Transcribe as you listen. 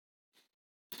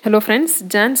Hello friends,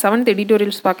 Jan 7th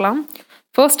editorials பார்க்கலாம்.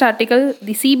 First article,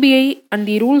 the CBI and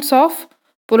the rules of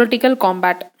political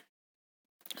combat.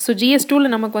 So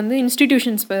GS2ல நமக்கு வந்து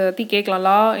institutions பற்றி கேட்கலாம்.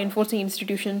 லா enforcing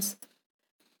institutions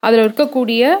அதில்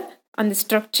இருக்கக்கூடிய அந்த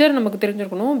ஸ்ட்ரக்சர் நமக்கு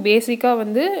தெரிஞ்சிருக்கணும். பேசிக்காக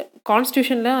வந்து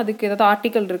கான்ஸ்டியூஷனில் அதுக்கு ஏதாவது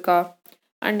ஆர்டிக்கல் இருக்கா,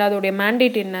 அண்ட் அதோடைய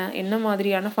மேண்டேட் என்ன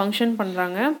மாதிரியான ஃபங்க்ஷன்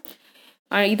பண்ணுறாங்க,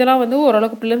 இதெல்லாம் வந்து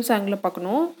ஓரளவுக்கு ப்ரிலிம்ஸ் ஆங்கிளில்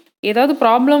பார்க்கணும். ஏதாவது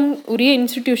ப்ராப்ளம் உரிய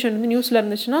இன்ஸ்டிடியூஷன் வந்து நியூஸில்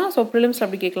இருந்துச்சுன்னா ஸோ ப்ரிலிம்ஸ்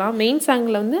அப்படி கேட்கலாம். மெயின்ஸ்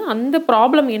ஆங்கிளில் வந்து அந்த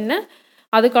ப்ராப்ளம் என்ன,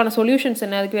 அதுக்கான சொல்யூஷன்ஸ்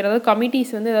என்ன, அதுக்கு வேறு ஏதாவது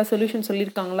கமிட்டிஸ் வந்து ஏதாவது சொல்யூஷன்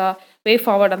சொல்லியிருக்காங்களா, வே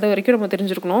ஃபார்வர்ட் அந்த வரைக்கும் நம்ம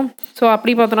தெரிஞ்சிருக்கணும். ஸோ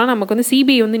அப்படி பார்த்தோன்னா நமக்கு வந்து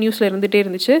சிபிஐ வந்து நியூஸில் இருந்துகிட்டே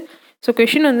இருந்துச்சு. ஸோ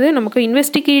கொஷின் வந்து நமக்கு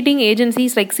investigating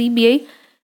agencies like CBI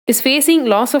is facing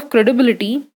loss of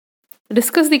credibility,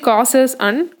 discuss the causes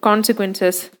and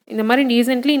consequences. இந்த மாதிரி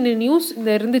ரீசென்ட்லி இந்த நியூஸ்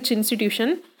இந்த இருந்துச்சு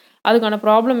இன்ஸ்டிடியூஷன், அதுக்கான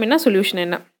ப்ராப்ளம் என்ன, சொல்யூஷன்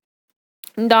என்ன.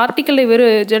 இந்த ஆர்டிக்கலில் இவர்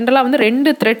ஜென்ரலாக வந்து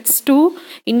 2 த்ரெட்ஸ் டு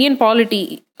இந்தியன் பாலிட்டி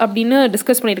அப்படின்னு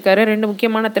டிஸ்கஸ் பண்ணியிருக்காரு. 2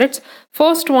 முக்கியமான த்ரெட்ஸ்.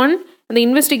 ஃபர்ஸ்ட் ஒன், இந்த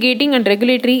investigating and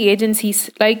regulatory agencies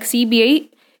like CBI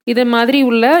இது மாதிரி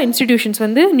உள்ள இன்ஸ்டிடியூஷன்ஸ்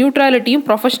வந்து நியூட்ரலிட்டியும்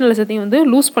ப்ரொஃபஷனலிசத்தையும் வந்து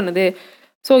லூஸ் பண்ணுது.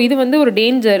 ஸோ இது வந்து ஒரு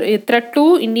danger, thread to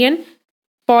Indian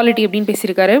polity அப்படின்னு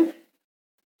பேசியிருக்காரு.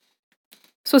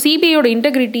 ஸோ சிபிஐயோட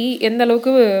இன்டெகிரிட்டி எந்த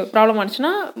அளவுக்கு ப்ராப்ளம்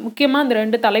ஆனிச்சுன்னா, முக்கியமாக அந்த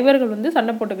 2 தலைவர்கள் வந்து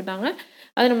சண்டை போட்டுக்கிட்டாங்க.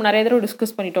 அது நம்ம நிறைய தடவை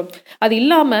டிஸ்கஸ் பண்ணிட்டோம். அது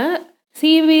இல்லாமல்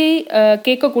சிபிஐ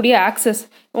கேட்கக்கூடிய ஆக்சஸ்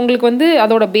உங்களுக்கு வந்து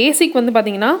அதோட பேசிக் வந்து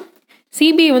பார்த்திங்கன்னா,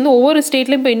 சிபிஐ வந்து ஒவ்வொரு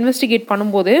ஸ்டேட்லையும் இப்போ இன்வெஸ்டிகேட்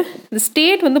பண்ணும்போது இந்த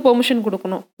ஸ்டேட் வந்து பெர்மிஷன்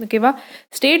கொடுக்கணும். ஓகேவா,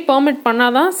 ஸ்டேட் பெர்மிட்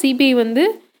பண்ணால் தான் சிபிஐ வந்து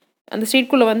அந்த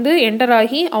ஸ்டேட்குள்ளே வந்து என்டர்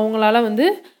ஆகி அவங்களால வந்து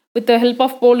வித் ஹெல்ப்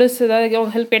ஆஃப் போலீஸ் ஏதாவது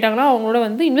அவங்க ஹெல்ப் கேட்டாங்கன்னா அவங்களோட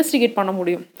வந்து இன்வெஸ்டிகேட் பண்ண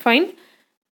முடியும். ஃபைன்.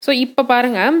 ஸோ இப்போ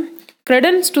பாருங்கள்,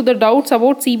 கிரெடன்ஸ் to the doubts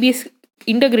about CBS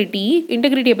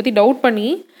இன்டெகிரிட்டியை பற்றி டவுட் பண்ணி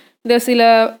இந்த சில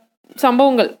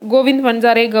சம்பவங்கள், கோவிந்த்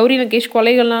வன்சாரே, கௌரி லங்கேஷ்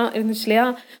கொலைகள்லாம் இருந்துச்சு இல்லையா.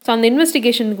 ஸோ அந்த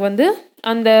இன்வெஸ்டிகேஷனுக்கு வந்து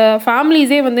அந்த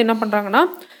ஃபேமிலிஸே வந்து என்ன பண்ணுறாங்கன்னா,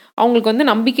 அவங்களுக்கு வந்து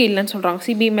நம்பிக்கை இல்லைன்னு சொல்கிறாங்க.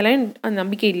 சிபிஐ மேலே அந்த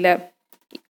நம்பிக்கை இல்லை.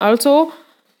 ஆல்சோ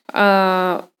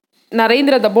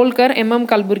நரேந்திர தபோல்கர்,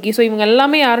 கல்புர்கி, ஸோ இவங்க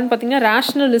எல்லாமே யாருன்னு பார்த்தீங்கன்னா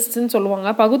ரேஷ்னலிஸ்ட்னு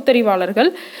சொல்லுவாங்க,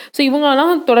 பகுத்தறிவாளர்கள். ஸோ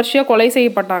இவங்கெல்லாம் தொடர்ச்சியாக கொலை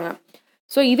செய்யப்பட்டாங்க.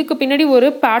 ஸோ இதுக்கு பின்னாடி ஒரு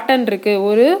பேட்டர்ன் இருக்குது,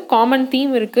 ஒரு காமன்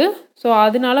தீம் இருக்குது. ஸோ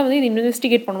அதனால வந்து இது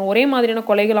இன்வெஸ்டிகேட் பண்ணணும். ஒரே மாதிரியான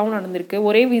கொலைகளாகவும் நடந்திருக்கு,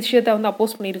 ஒரே விஷயத்தை வந்து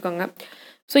அப்போஸ் பண்ணியிருக்காங்க.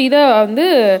 ஸோ இதை வந்து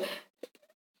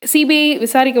சிபிஐ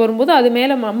விசாரிக்க வரும்போது அது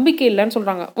மேலே நம்பிக்கை இல்லைன்னு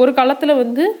சொல்கிறாங்க. ஒரு காலத்தில்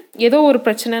வந்து ஏதோ ஒரு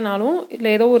பிரச்சனைனாலும்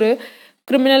இல்லை ஏதோ ஒரு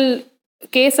கிரிமினல்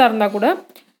கேஸாக இருந்தால் கூட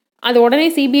அது உடனே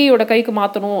சிபிஐயோட கைக்கு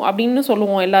மாற்றணும் அப்படின்னு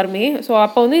சொல்லுவோம் எல்லாருமே. ஸோ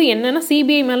அப்போ வந்து என்னென்னா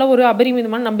சிபிஐ மேலே ஒரு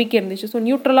அபரிமிதமான நம்பிக்கை இருந்துச்சு. ஸோ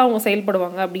நியூட்ரலாக அவங்க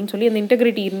செயல்படுவாங்க அப்படின்னு சொல்லி அந்த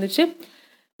இன்டெகிரிட்டி இருந்துச்சு.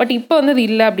 பட் இப்போ வந்து அது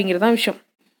இல்லை அப்படிங்கிறது தான் விஷயம்.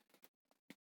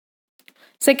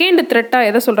 செகண்ட் த்ரெட்டாக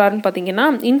எதை சொல்கிறாருன்னு பார்த்தீங்கன்னா,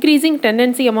 increasing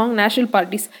tendency among national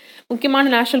parties.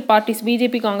 முக்கியமான நேஷனல் பார்ட்டிஸ்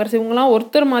பிஜேபி, காங்கிரஸ் இவங்கலாம்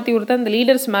ஒருத்தர் மாற்றி ஒருத்தர் அந்த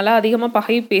லீடர்ஸ் மேலே அதிகமாக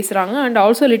பகை பேசுகிறாங்க. அண்ட்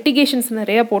ஆல்சோ லிட்டிகேஷன்ஸ்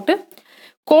நிறையா போட்டு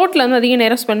கோர்ட்டில் வந்து அதிக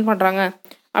நேரம் ஸ்பெண்ட் பண்ணுறாங்க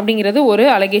அப்படிங்கிறது ஒரு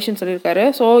அலிகேஷன் சொல்லியிருக்காரு.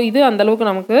 ஸோ இது அந்தளவுக்கு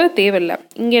நமக்கு தேவையில்லை.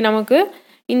 இங்கே நமக்கு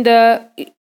இந்த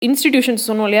இன்ஸ்டிடியூஷன்ஸ்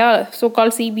சொன்னோம் இல்லையா, so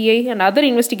call CBI and other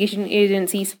investigation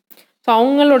agencies. So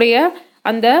அவங்களுடைய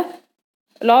அந்த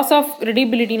லாஸ் ஆஃப்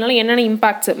credibilityனால என்னென்ன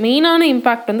இம்பேக்ட்ஸ், மெயினான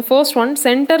இம்பேக்ட் வந்து first one,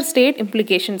 centre state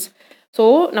implications. So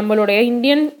நம்மளுடைய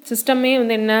இந்தியன் சிஸ்டமே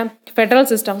வந்து என்ன, ஃபெடரல்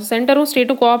சிஸ்டம். சென்டரும்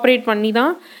ஸ்டேட்டும் கோஆப்ரேட் பண்ணி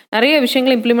தான் நிறைய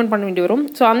விஷயங்களை இம்ப்ளிமெண்ட் பண்ண வேண்டி வரும்.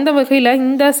 ஸோ அந்த வகையில்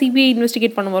இந்த சிபிஐ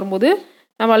இன்வெஸ்டிகேட் பண்ண வரும்போது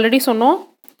நம்ம ஆல்ரெடி சொன்னோம்,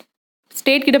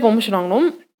 ஸ்டேட் கிட்ட பெர்மிஷன் வாங்கணும்.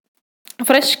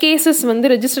 ஃப்ரெஷ் கேசஸ்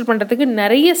வந்து ரெஜிஸ்டர் பண்ணுறதுக்கு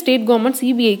நிறைய ஸ்டேட் கவர்மெண்ட்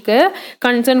சிபிஐக்கு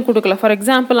கன்சர்ன் கொடுக்கல. For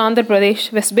example Andhra Pradesh,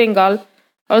 west Bengal,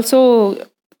 also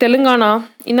Telangana,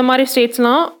 இந்த மாதிரி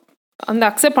ஸ்டேட்ஸ்லாம் அந்த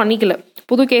அக்செப்ட் பண்ணிக்கல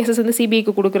புது கேசஸ் வந்து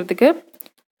சிபிஐக்கு கொடுக்கறதுக்கு.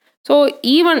 ஸோ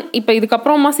ஈவன் இப்போ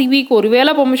இதுக்கப்புறமா சிபிஐக்கு ஒரு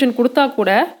வேளை பெர்மிஷன் கொடுத்தா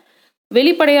கூட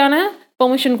வெளிப்படையான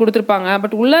பெர்மிஷன் கொடுத்துருப்பாங்க.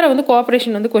 பட் உள்ளார வந்து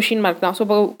கோஆப்ரேஷன் வந்து கொஷின் மார்க் தான். ஸோ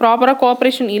இப்போ ப்ராப்பராக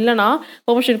கோஆப்ரேஷன் இல்லைனா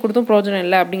பெர்மிஷன் கொடுத்தும் பிரோஜனம்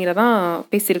இல்லை அப்படிங்கிறதான்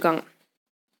பேசியிருக்காங்க.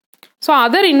 ஸோ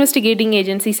அதர் இன்வெஸ்டிகேட்டிங்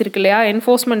ஏஜென்சிஸ் இருக்கு இல்லையா,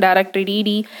 என்ஃபோர்ஸ்மெண்ட் டைரக்டரேட்,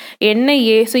 இடி,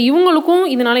 என்ஐஏ, ஸோ இவங்களுக்கும்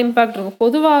இதனால இம்பேக்ட் இருக்கும்.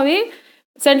 பொதுவாகவே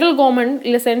சென்ட்ரல் கவர்மெண்ட்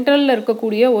இல்லை சென்ட்ரலில்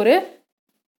இருக்கக்கூடிய ஒரு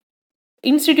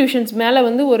இன்ஸ்டிடியூஷன்ஸ் மேலே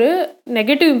வந்து ஒரு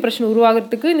நெகட்டிவ் இம்ப்ரெஷன்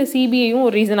உருவாகிறதுக்கு இந்த சிபிஐயும்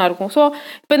ஒரு ரீசனாக இருக்கும். ஸோ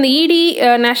இப்போ இந்த இடி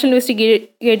நேஷனல்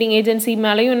இன்வெஸ்டிகேட்டிங் ஏஜென்சி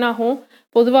மேலேயும் என்ன ஆகும்,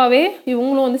 பொதுவாகவே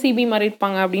இவங்களும் வந்து சிபிஐ மாதிரி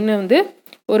இருப்பாங்க அப்படின்னு வந்து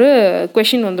ஒரு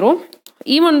கொஷின் வந்துடும்.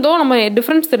 ஈவன் தோ நம்ம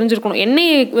டிஃப்ரென்ஸ் தெரிஞ்சிருக்கணும்.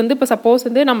 என்ஐஏ வந்து இப்போ சப்போஸ்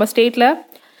வந்து நம்ம ஸ்டேட்டில்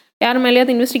யார்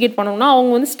மேலேயாவது இன்வெஸ்டிகேட் பண்ணோம்னா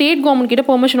அவங்க வந்து ஸ்டேட் கவர்மெண்ட் கிட்ட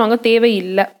பெர்மிஷன் வாங்க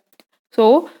தேவையில்லை. ஸோ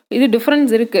இது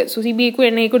டிஃப்ரென்ஸ் இருக்குது. ஸோ சிபிஐக்கும்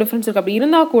என்ஐக்கும் டிஃப்ரென்ஸ் இருக்குது. அப்படி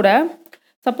இருந்தால் கூட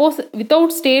சப்போஸ்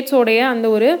வித்தவுட் ஸ்டேட்ஸோடைய அந்த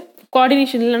ஒரு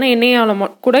கோஆர்டினேஷன் இல்லைன்னா என்ஐயால்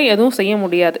கூட எதுவும் செய்ய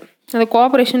முடியாது. அந்த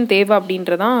கோஆப்ரேஷன் தேவை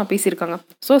அப்படின்றதான் பேசியிருக்காங்க.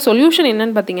 ஸோ சொல்யூஷன்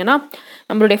என்னன்னு பார்த்தீங்கன்னா,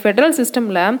 நம்மளுடைய ஃபெடரல்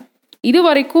சிஸ்டமில் இது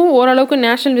வரைக்கும் ஓரளவுக்கு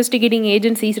நேஷனல் இன்வெஸ்டிகேட்டிங்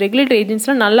ஏஜென்சிஸ், ரெகுலேட்டரி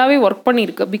ஏஜென்சிஸ்லாம் நல்லாவே ஒர்க்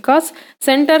பண்ணியிருக்கு. பிகாஸ்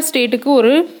சென்டர் ஸ்டேட்டுக்கு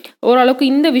ஓரளவுக்கு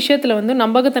இந்த விஷயத்தில் வந்து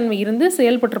நம்பகத்தன்மை இருந்து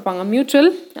செயல்பட்டிருப்பாங்க.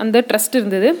 மியூச்சுவல் அந்த ட்ரஸ்ட்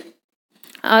இருந்தது.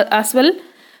 ஆஸ் வெல்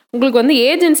உங்களுக்கு வந்து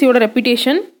ஏஜென்சியோட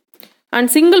ரெப்யூட்டேஷன்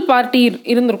அண்ட் சிங்கிள் பார்ட்டி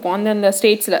இருந்திருக்கும் அந்தந்த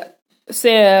ஸ்டேட்ஸில்.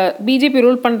 பிஜேபி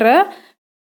ரூல் பண்ணுற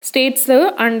States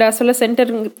and as well as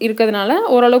centre இருக்கிறதுனால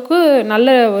ஓரளவுக்கு நல்ல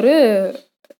ஒரு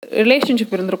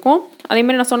ரிலேஷன்ஷிப் இருந்திருக்கும்.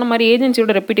 அதேமாதிரி நான் சொன்ன மாதிரி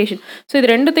ஏஜென்சியோட ரெப்யூட்டேஷன். ஸோ இது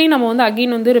ரெண்டுத்தையும் நம்ம வந்து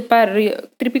அகெயின் வந்து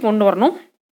திருப்பி கொண்டு வரணும்.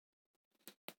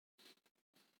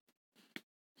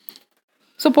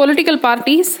 ஸோ பொலிட்டிக்கல்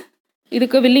பார்ட்டிஸ்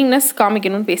இதுக்கு வில்லிங்னஸ்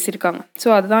காமிக்கணும்னு பேசியிருக்காங்க. ஸோ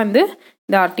அதுதான்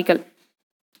இந்த article.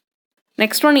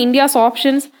 Next one, India's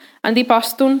options and the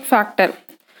Pashtun factor.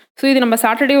 So இது நம்ம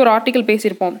சாட்டர்டே ஒரு ஆர்டிக்கல்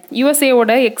பேசியிருப்போம்.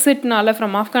 யூஎஸ்ஏவோட எக்ஸிட்னால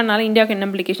ஃப்ரம் ஆப்கான்னால இந்தியாவுக்கு என்ன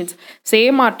இம்ப்ளிகேஷன்ஸ்,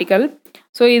 சேம் ஆர்டிக்கல்.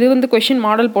 ஸோ இது வந்து கொஷின்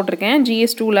மாடல் போட்டிருக்கேன்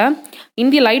GS2ல.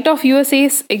 இன் தி light off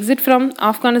யூஎஸ்ஏஸ் exit from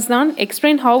Afghanistan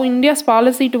explain how India's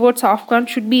policy towards Afghan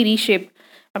should be reshape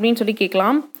அப்படின்னு சொல்லி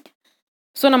கேட்கலாம்.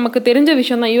 ஸோ நமக்கு தெரிஞ்ச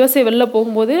விஷயம் தான், யூஎஸ்ஏ வெளில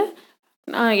போகும்போது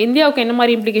இந்தியாவுக்கு என்ன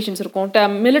மாதிரி இம்ப்ளிகேஷன்ஸ் இருக்கும்.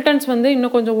 மிலிட்டன்ஸ் வந்து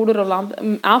இன்னும் கொஞ்சம் ஊடுருவலாம்.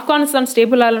 ஆப்கானிஸ்தான்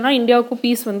ஸ்டேபிள் ஆகலைன்னா இந்தியாவுக்கும்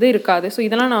பீஸ் வந்து இருக்காது. ஸோ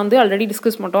இதெல்லாம் நான் வந்து ஆல்ரெடி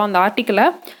டிஸ்கஸ் பண்ணிட்டோம், அந்த ஆர்டிக்கலை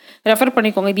ரெஃபர்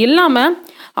பண்ணிக்கோங்க. இது இல்லாமல்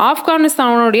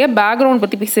ஆப்கானிஸ்தானுடைய பேக்ரவுண்ட்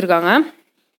பற்றி பேசியிருக்காங்க,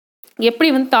 எப்படி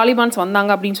வந்து தாலிபான்ஸ்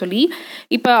வந்தாங்க அப்படின்னு சொல்லி.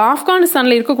 இப்போ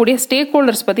ஆப்கானிஸ்தானில் இருக்கக்கூடிய ஸ்டேக்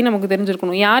ஹோல்டர்ஸ் பற்றி நமக்கு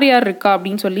தெரிஞ்சிருக்கணும், யார் யார் இருக்கா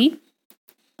அப்படின்னு சொல்லி.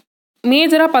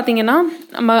 மேஜராக பார்த்தீங்கன்னா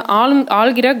நம்ம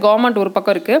ஆள்கிற கவர்மெண்ட் ஒரு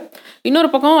பக்கம் இருக்குது, இன்னொரு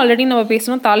பக்கம் ஆல்ரெடி நம்ம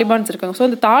பேசணும் தாலிபான்ஸ் இருக்காங்க. ஸோ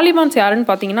இந்த தாலிபான்ஸ் யாருன்னு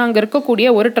பார்த்தீங்கன்னா அங்கே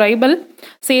இருக்கக்கூடிய ஒரு ட்ரைபல்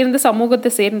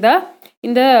சமூகத்தை சேர்ந்த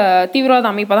இந்த தீவிரவாத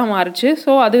அமைப்பாக தான் மாறுச்சு.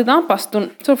 ஸோ அதுதான் Pashtun.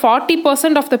 So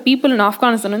 40% of the people in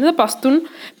Afghanistan வந்து பஷ்தூன்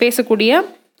பேசக்கூடிய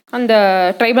அந்த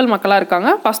ட்ரைபல் மக்களாக இருக்காங்க,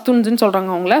 பஷ்தூன்ஸ்ன்னு சொல்கிறாங்க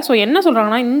அவங்கள. ஸோ என்ன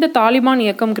சொல்கிறாங்கன்னா, இந்த தாலிபான்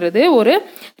இயக்கம்ங்கிறது ஒரு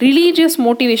ரிலீஜியஸ்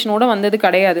மோட்டிவேஷனோட வந்தது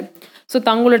கிடையாது. ஸோ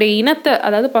தங்களுடைய இனத்தை,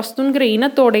 அதாவது பஷ்தூன்கிற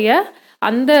இனத்தோடைய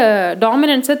அந்த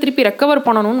டாமினன்ஸை திருப்பி ரெக்கவர்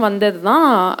பண்ணணும்னு வந்தது தான்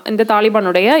இந்த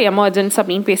தாலிபானுடைய எமர்ஜென்ஸ்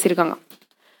அப்படின்னு பேசியிருக்காங்க.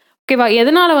 ஓகேவா?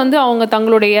 எதனால் வந்து அவங்க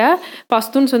தங்களுடைய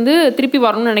பஷ்தூன்ஸ் வந்து திருப்பி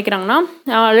வரணும்னு நினைக்கிறாங்கன்னா,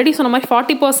 ஆல்ரெடி சொன்ன மாதிரி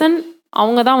 40%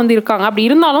 அவங்க தான் வந்து இருக்காங்க. அப்படி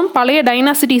இருந்தாலும் பழைய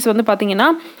டைனாசிட்டிஸ் வந்து பார்த்திங்கன்னா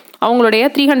அவங்களுடைய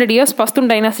 300 years பஷ்தூன்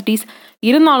டைனாசிட்டிஸ்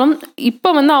இருந்தாலும் இப்போ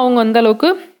வந்து அவங்க அந்த அளவுக்கு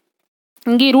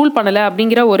இங்கே ரூல் பண்ணலை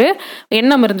அப்படிங்கிற ஒரு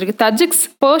எண்ணம் இருந்திருக்கு. தஜிக்ஸ்,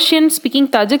 பர்ஷியன் ஸ்பீக்கிங்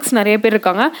தஜிக்ஸ் நிறைய பேர்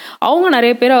இருக்காங்க. அவங்க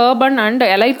நிறைய பேர் அர்பன் அண்ட்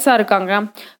எலைட்ஸாக இருக்காங்க.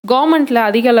 கவர்மெண்ட்டில்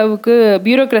அதிக அளவுக்கு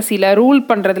பியூரோக்ரஸியில் ரூல்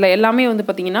பண்ணுறதுல எல்லாமே வந்து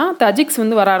பார்த்திங்கன்னா தஜிக்ஸ்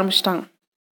வந்து வர ஆரம்பிச்சிட்டாங்க.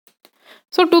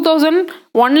 ஸோ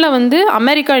 2001 வந்து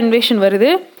அமெரிக்கா இன்வேஷன்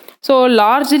வருது. So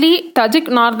largely Tajik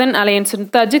northern alliance,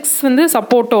 தஜிக்ஸ் வந்து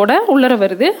சப்போர்ட்டோட உள்ளர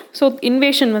வருது. ஸோ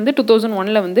இன்வேஷன் வந்து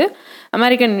 2001 வந்து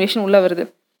அமெரிக்கன் இன்வேஷன் உள்ளே வருது.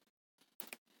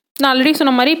 நான் ஆல்ரெடி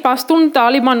சொன்ன மாதிரி பஷ்தூன்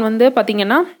தாலிபான் வந்து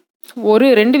பார்த்திங்கன்னா ஒரு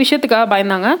 2 விஷயத்துக்காக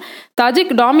பயந்தாங்க.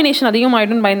 தஜிக் டாமினேஷன்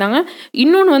அதிகமாகிடும்னு பயந்தாங்க.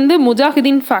 இன்னொன்று வந்து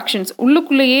முஜாஹிதீன் ஃபேக்ஷன்ஸ்,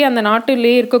 உள்ளுக்குள்ளேயே அந்த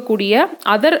நாட்டிலேயே இருக்கக்கூடிய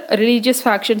அதர் ரிலீஜியஸ்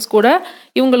ஃபேக்ஷன்ஸ் கூட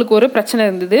இவங்களுக்கு ஒரு பிரச்சனை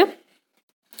இருந்தது.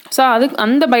 ஸோ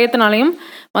அந்த பயத்தினாலையும்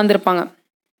வந்திருப்பாங்க.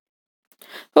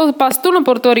 ஸோ பஷ்தூனை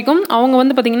பொறுத்த வரைக்கும் அவங்க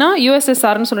வந்து பார்த்திங்கன்னா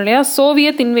யூஎஸ்எஸ்ஆர்னு சொல்லலையா,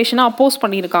 சோவியத் இன்வேஷனை அப்போஸ்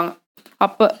பண்ணியிருக்காங்க.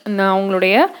 அப்போ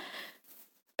அவங்களுடைய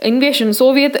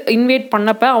சோவியத் இன்வேட்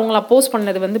பண்ணப்போ அவங்கள அப்போஸ்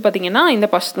பண்ணது வந்து பார்த்திங்கன்னா இந்த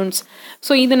பஷ்தூன்ஸ்.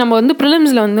 ஸோ இது நம்ம வந்து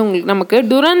ப்ரிலிம்ஸில் வந்து நமக்கு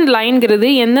டுரண்ட் லைன்கிறது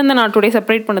எந்தெந்த நாட்டுடைய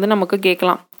செப்பரேட் பண்ணது நமக்கு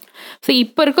கேட்கலாம். ஸோ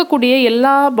இப்போ இருக்கக்கூடிய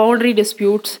எல்லா பவுண்டரி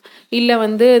டிஸ்பியூட்ஸ் இல்லை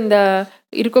வந்து இந்த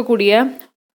இருக்கக்கூடிய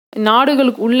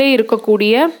நாடுகளுக்கு உள்ளே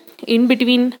இருக்கக்கூடிய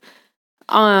இன்பிட்வீன்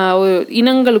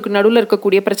இனங்களுக்கு நடுவில்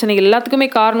இருக்கக்கூடிய பிரச்சனைகள் எல்லாத்துக்குமே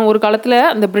காரணம் ஒரு காலத்தில்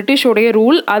அந்த பிரிட்டிஷோடைய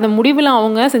ரூல், அதை முடிவில்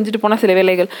அவங்க செஞ்சுட்டு போனால் சில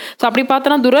வேலைகள். ஸோ அப்படி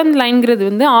பார்த்தோன்னா துரந்த் லைன்கிறது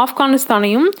வந்து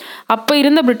ஆப்கானிஸ்தானையும் அப்போ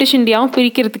இருந்த பிரிட்டிஷ் இந்தியாவும்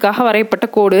பிரிக்கிறதுக்காக வரையப்பட்ட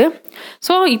கோடு.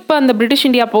 ஸோ இப்போ அந்த பிரிட்டிஷ்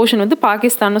இந்தியா போர்ஷன் வந்து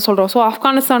பாகிஸ்தான்னு சொல்கிறோம். ஸோ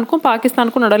ஆப்கானிஸ்தானுக்கும்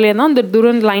பாகிஸ்தானுக்கும் நடுவில் தான் இந்த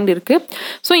துரந்த் லைன் இருக்குது.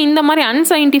 ஸோ இந்த மாதிரி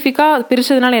அன்சைன்டிஃபிக்காக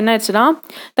பிரித்ததுனால என்ன ஆச்சுன்னா,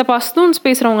 இந்த பஷ்தூன்ஸ்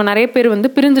பேசுகிறவங்க நிறைய பேர்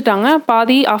வந்து பிரிஞ்சுட்டாங்க.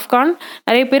 பாதி ஆப்கான்,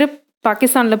 நிறைய பேர்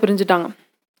பாகிஸ்தானில் பிரிஞ்சுட்டாங்க.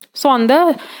 ஸோ அந்த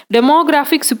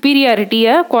டெமோகிராஃபிக்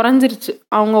சுப்பீரியாரிட்டியை குறைஞ்சிருச்சு.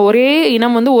 அவங்க ஒரே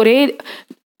இனம் வந்து ஒரே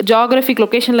ஜியாகிரபிக்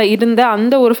லொக்கேஷனில் இருந்த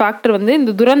அந்த ஒரு ஃபேக்டர் வந்து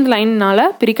இந்த துரந்த் லைனால்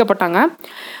பிரிக்கப்பட்டாங்க.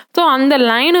 ஸோ அந்த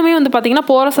லைனுமே வந்து பார்த்திங்கன்னா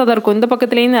போரஸாக தான் இருக்கும். இந்த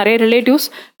பக்கத்துலேருந்து நிறைய ரிலேட்டிவ்ஸ்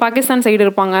பாகிஸ்தான் சைடு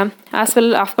இருப்பாங்க, ஆஸ்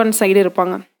வெல் ஆப்கான் சைடு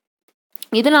இருப்பாங்க.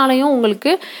 இதனாலையும்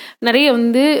உங்களுக்கு நிறைய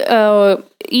வந்து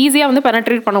ஈஸியாக வந்து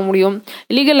பெனட்ரேட் பண்ண முடியும்.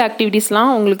 இல்லீகல்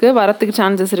ஆக்டிவிட்டீஸ்லாம் உங்களுக்கு வரத்துக்கு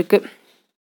சான்சஸ் இருக்குது.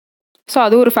 ஸோ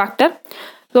அது ஒரு ஃபேக்டர்.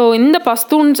 ஸோ இந்த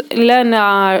பஷ்தூன்ஸ் இல்லை இந்த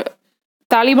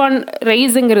தாலிபான்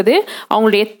ரைஸுங்கிறது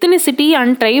அவங்களுடைய எத்தனிசிட்டி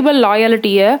அண்ட் ட்ரைபல்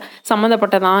லாயாலிட்டியை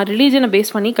சம்மந்தப்பட்டதான், ரிலீஜனை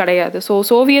பேஸ் பண்ணி கிடையாது. ஸோ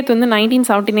சோவியத் வந்து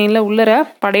 1979 உள்ளர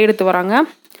படையெடுத்து வராங்க.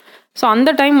 ஸோ அந்த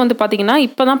டைம் வந்து பார்த்திங்கன்னா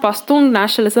இப்போ தான் பஷ்தூன்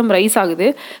நேஷனலிசம் ரைஸ் ஆகுது.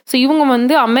 ஸோ இவங்க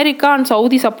வந்து அமெரிக்கா அண்ட்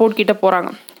சவுதி சப்போர்ட் கிட்ட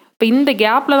போகிறாங்க. இப்போ இந்த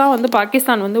கேப்பில் தான் வந்து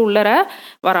பாகிஸ்தான் வந்து உள்ளர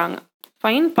வராங்க.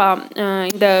 ஃபைன்.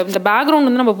 இந்த இந்த பேக்ரவுண்ட்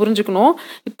வந்து நம்ம புரிஞ்சுக்கணும்.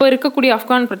 இப்போ இருக்கக்கூடிய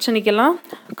ஆப்கான் பிரச்சனைக்கெல்லாம்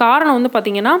காரணம் வந்து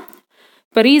பார்த்திங்கன்னா,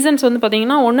 இப்போ ரீசன்ஸ் வந்து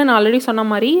பார்த்திங்கன்னா, ஒன்று நான் ஆல்ரெடி சொன்ன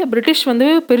மாதிரி பிரிட்டிஷ் வந்து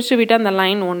பிரித்து விட்ட அந்த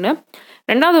லைன் ஒன்று.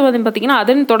 ரெண்டாவது வந்து பார்த்திங்கன்னா,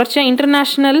 அதன் தொடர்ச்சியாக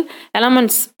international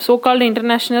elements, so called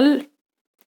international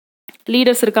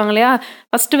leaders இருக்காங்க இல்லையா.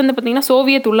 ஃபஸ்ட்டு வந்து பார்த்திங்கன்னா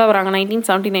சோவியத் உள்ளே வராங்க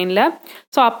 1979.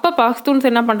 ஸோ அப்போ பாக்ஸ்தூன்ஸ்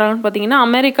என்ன பண்ணுறாங்கன்னு பார்த்தீங்கன்னா,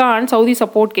 அமெரிக்கா அண்ட் சவுதி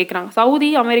சப்போர்ட் கேட்குறாங்க. சவுதி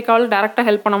அமெரிக்காவில் டேரெக்டாக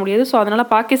ஹெல்ப் பண்ண முடியாது. ஸோ அதனால்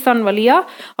பாகிஸ்தான் வழியாக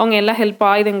அவங்க எல்லா ஹெல்ப்,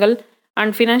 ஆயுதங்கள்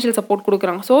அண்ட் ஃபினான்ஷியல் சப்போர்ட்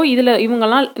கொடுக்குறாங்க. ஸோ இதில்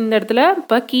இவங்கெல்லாம் இந்த இடத்துல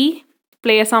இப்போ கீ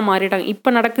பிளேயர்ஸாக மாறிட்டாங்க. இப்போ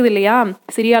நடக்குது இல்லையா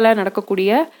சிரியாவில்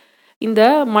நடக்கக்கூடிய இந்த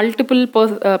மல்டிபிள்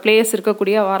பிளேயர்ஸ்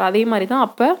இருக்கக்கூடிய வார், அதே மாதிரி தான்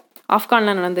அப்போ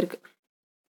ஆப்கானில் நடந்திருக்கு.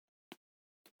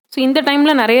 ஸோ இந்த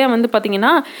டைமில் நிறைய வந்து பார்த்திங்கன்னா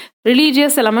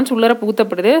religious elements உள்ளர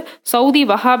புகுத்தப்படுது. Saudi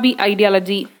Wahhabi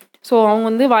ideology, so அவங்க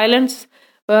வந்து வயலன்ஸ்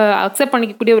அக்செப்ட்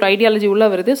பண்ணிக்கக்கூடிய ஒரு ஐடியாலஜி உள்ளே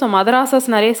வருது. ஸோ மதராசஸ்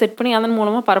நிறைய செட் பண்ணி அதன்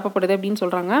மூலமாக பரப்பப்படுது அப்படின்னு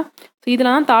சொல்கிறாங்க. ஸோ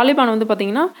இதில் தான் தாலிபான் வந்து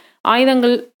பார்த்திங்கன்னா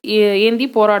ஆயுதங்கள் ஏந்தி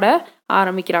போராட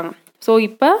ஆரம்பிக்கிறாங்க. ஸோ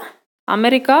இப்போ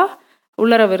அமெரிக்கா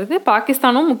உள்ளர வருது,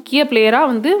 பாகிஸ்தானும் முக்கிய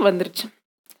பிளேயராக வந்து வந்துருச்சு.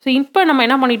 ஸோ இப்போ நம்ம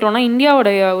என்ன பண்ணிட்டோம்னா,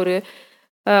 இந்தியாவுடைய ஒரு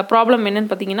ப்ராப்ளம் என்னன்னு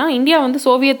பார்த்தீங்கன்னா, இந்தியா வந்து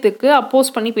சோவியத்துக்கு அப்போஸ்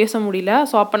பண்ணி பேச முடியல.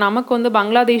 ஸோ அப்போ நமக்கு வந்து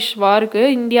பங்களாதேஷ் வாருக்கு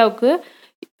இந்தியாவுக்கு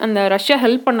அந்த ரஷ்யா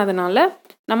ஹெல்ப் பண்ணதுனால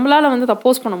நம்மளால் வந்து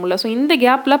அப்போஸ் பண்ண முடியல. ஸோ இந்த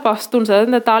கேப்பில் பஷ்தூன்ஸ்,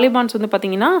 அதாவது இந்த தாலிபான்ஸ் வந்து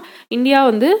பார்த்திங்கன்னா இந்தியா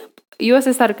வந்து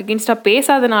யுஎஸ்எஸ்ஆருக்கு அகென்ஸ்டாக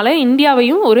பேசாதனால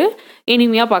இந்தியாவையும் ஒரு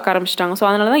எனிமியாக பார்க்க ஆரம்பிச்சிட்டாங்க. ஸோ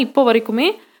அதனால தான் இப்போ வரைக்குமே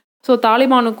ஸோ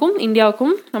தாலிபானுக்கும்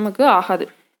இந்தியாவுக்கும் நமக்கு ஆகாது.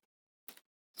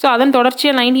 ஸோ அதன்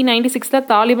தொடர்ச்சியாக 1996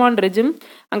 தாலிபான் ரெஜிம்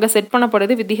அங்கே செட்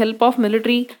பண்ணப்படுது with the help of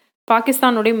military,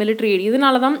 பாகிஸ்தானுடைய மிலிட்ரி எய்ட்.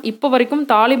 இதனால தான் இப்போ வரைக்கும்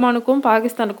தாலிபானுக்கும்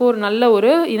பாகிஸ்தானுக்கும் ஒரு நல்ல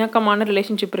ஒரு இணக்கமான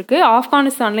ரிலேஷன்ஷிப் இருக்குது.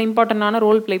 ஆப்கானிஸ்தானில் இம்பார்ட்டண்டான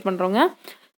ரோல் ப்ளே பண்ணுறவங்க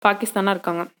பாகிஸ்தானாக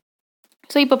இருக்காங்க.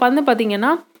 ஸோ இப்போ வந்து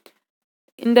பார்த்திங்கன்னா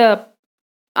இந்த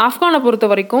ஆப்கானை பொறுத்த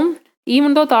வரைக்கும்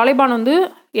ஈவன் தோ தாலிபான் வந்து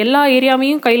எல்லா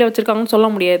ஏரியாவையும் கையில் வச்சுருக்காங்கன்னு சொல்ல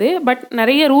முடியாது. பட்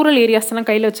நிறைய ரூரல் ஏரியாஸ்லாம்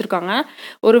கையில் வச்சுருக்காங்க.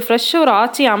 ஒரு ஒரு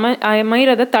ஆட்சி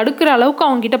அமைகிறதை தடுக்கிற அளவுக்கு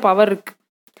அவங்ககிட்ட பவர் இருக்குது.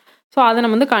 ஸோ அதை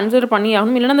நம்ம வந்து கன்சிடர் பண்ணி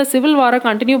ஆகணும். இல்லைன்னா அந்த சிவில் வாரை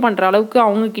கண்டினியூ பண்ணுற அளவுக்கு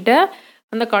அவங்கக்கிட்ட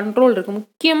அந்த கண்ட்ரோல் இருக்குது.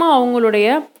 முக்கியமாக அவங்களுடைய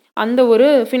அந்த ஒரு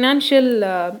ஃபினான்ஷியல்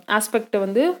ஆஸ்பெக்டை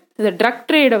வந்து இந்த ட்ரக்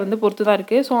ட்ரேடை வந்து பொறுத்து தான்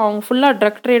இருக்குது. ஸோ அவங்க ஃபுல்லாக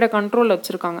ட்ரக் ட்ரேடை கண்ட்ரோலில்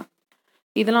வச்சுருக்காங்க.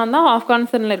 இதெல்லாம் தான்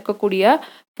ஆப்கானிஸ்தானில் இருக்கக்கூடிய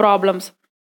ப்ராப்ளம்ஸ்.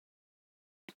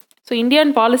 ஸோ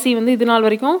இந்தியன் பாலிசி வந்து இது நாள்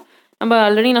வரைக்கும் நம்ம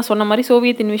ஆல்ரெடி நான் சொன்ன மாதிரி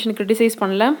சோவியத் இன்வேஷன் கிரிட்டிசைஸ்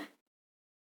பண்ணல.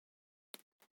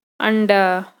 அண்ட்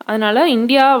அதனால்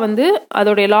இந்தியா வந்து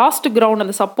அதோடைய லாஸ்ட் கிரவுண்ட்,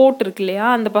 அந்த சப்போர்ட் இருக்கு இல்லையா,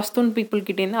 அந்த பஷ்தூன்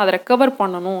பீப்புள்கிட்டேருந்து அதை ரெக்கவர்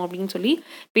பண்ணணும் அப்படின்னு சொல்லி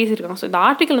பேசியிருக்காங்க. ஸோ இந்த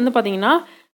ஆர்டிக்கல் வந்து பார்த்திங்கன்னா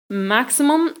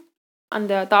மேக்ஸிமம்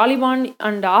அந்த தாலிபான்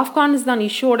அண்ட் ஆப்கானிஸ்தான்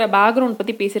இஷ்யூவோட பேக்ரவுண்ட்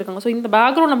பற்றி பேசியிருக்காங்க. ஸோ இந்த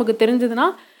பேக்ரவுண்ட் நமக்கு தெரிஞ்சதுன்னா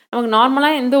நமக்கு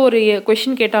நார்மலாக எந்த ஒரு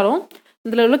கொஷின் கேட்டாலும்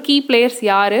இதில் உள்ள கீ பிளேயர்ஸ்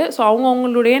யார், ஸோ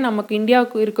அவங்களுடைய நமக்கு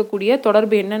இந்தியாவுக்கு இருக்கக்கூடிய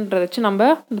தொடர்பு என்னன்றதை வச்சு நம்ம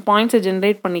இந்த பாயிண்ட்ஸை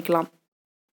ஜென்ரேட் பண்ணிக்கலாம்.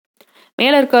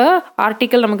 மேலே இருக்க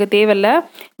ஆர்டிக்கல் நமக்கு தேவையில்லை.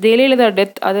 ஜெயலலிதா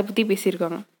டெத் அதை பற்றி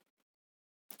பேசியிருக்காங்க.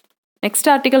 Next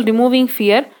article removing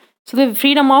fear. So இது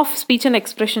freedom of speech and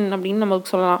expression அப்படின்னு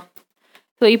நமக்கு சொல்லலாம்.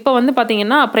 ஸோ இப்போ வந்து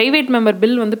பார்த்திங்கன்னா ப்ரைவேட் மெம்பர்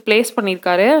பில் வந்து பிளேஸ்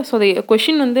பண்ணியிருக்காரு. ஸோ அது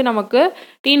கொஷின் வந்து நமக்கு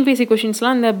டிஎன்பிஎஸ்சி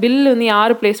கொஷின்ஸ்லாம் இந்த பில் வந்து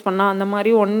யார் பிளேஸ் பண்ணால் அந்த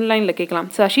மாதிரி ஒன்லைனில் கேட்கலாம்.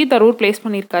 சஷி தரூர் பிளேஸ்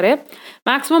பண்ணியிருக்காரு.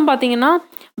 மேக்ஸிமம் பார்த்திங்கன்னா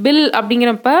பில்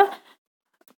அப்படிங்கிறப்ப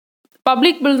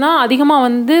பப்ளிக் பில் தான் அதிகமாக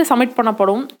வந்து சப்மிட்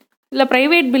பண்ணப்படும். இல்லை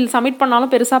ப்ரைவேட் பில் சப்மிட்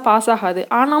பண்ணாலும் பெருசாக பாஸ் ஆகாது.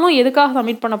 ஆனாலும் எதுக்காக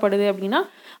சப்மிட் பண்ணப்படுது அப்படின்னா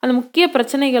அந்த முக்கிய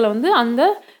பிரச்சனைகளை வந்து அந்த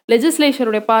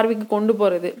லெஜிஸ்லேச்சருடைய பார்வைக்கு கொண்டு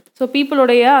போகிறது. ஸோ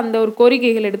பீப்புளுடைய அந்த ஒரு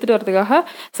கோரிக்கைகள் எடுத்துகிட்டு வரதுக்காக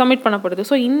சப்மிட் பண்ணப்படுது.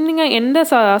 ஸோ இன்னும் எந்த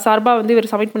சார்பாக வந்து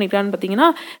இவர் சப்மிட் பண்ணிக்கிறான்னு பார்த்தீங்கன்னா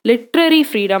லிட்ரரி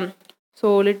ஃப்ரீடம். ஸோ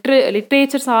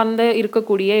லிட்ரேச்சர் சார்ந்த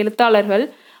இருக்கக்கூடிய எழுத்தாளர்கள்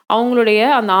அவங்களுடைய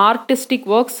அந்த ஆர்டிஸ்டிக்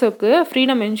ஒர்க்ஸுக்கு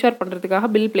ஃப்ரீடம் என்ஷூர்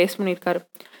பண்ணுறதுக்காக பில் பிளேஸ் பண்ணியிருக்காரு.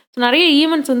 ஸோ நிறைய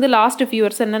ஈவெண்ட்ஸ் வந்து லாஸ்ட் ஃபியூ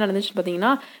இயர்ஸ் என்ன நடந்துச்சுன்னு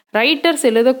பார்த்தீங்கன்னா ரைட்டர்ஸ்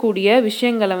எழுதக்கூடிய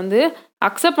விஷயங்களை வந்து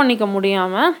அக்செப்ட் பண்ணிக்க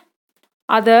முடியாமல்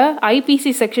அதை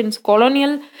ஐபிசி செக்ஷன்ஸ்,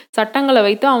 கொலோனியல் சட்டங்களை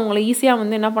வைத்து அவங்கள ஈஸியாக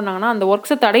வந்து என்ன பண்ணாங்கன்னா அந்த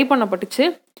ஒர்க்ஸை தடை பண்ணப்பட்டுச்சு.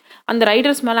 அந்த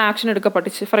ரைட்டர்ஸ் மேலே ஆக்ஷன்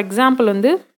எடுக்கப்பட்டுச்சு. ஃபார் எக்ஸாம்பிள்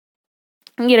வந்து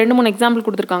இங்கே 2-3 எக்ஸாம்பிள்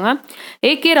கொடுத்துருக்காங்க.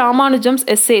 ஏகே ராமானுஜம்ஸ்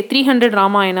எஸ்ஏ 300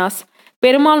 ராமாயணாஸ்,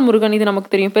 பெருமாள் முருகன், இது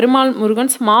நமக்கு தெரியும், பெருமாள்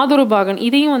முருகன்ஸ் மாதுருபாகன்,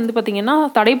 இதையும் வந்து பார்த்திங்கன்னா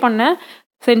தடை பண்ண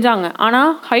செஞ்சாங்க.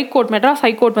 ஆனால் ஹைகோர்ட், மெட்ராஸ்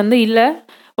ஹைகோர்ட் வந்து இல்லை,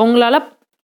 உங்களால்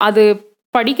அது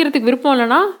படிக்கிறதுக்கு விருப்பம்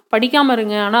இல்லைன்னா படிக்காமல்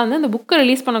இருங்க, ஆனால் வந்து அந்த புக்கை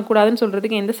ரிலீஸ் பண்ணக்கூடாதுன்னு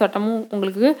சொல்கிறதுக்கு எந்த சட்டமும்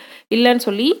உங்களுக்கு இல்லைன்னு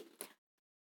சொல்லி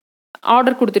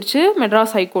ஆர்டர் கொடுத்துருச்சு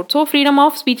Madras high court. So freedom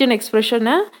of speech and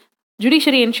எக்ஸ்பிரஷனை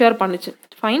ஜுடிஷரி என்ஷூர் பண்ணுச்சு.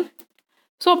 ஃபைன்.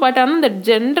 ஸோ பட் ஆனால் இந்த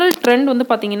ஜென்ரல் ட்ரெண்ட் வந்து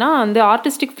பார்த்திங்கன்னா அந்த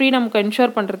ஆர்டிஸ்டிக் ஃப்ரீடம்க்கு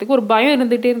என்ஷூர் பண்ணுறதுக்கு ஒரு பயம்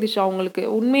இருந்துகிட்டே இருந்துச்சு அவங்களுக்கு.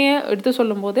 உண்மையை எடுத்து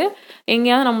சொல்லும்போது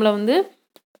எங்கேயாவது நம்மளை வந்து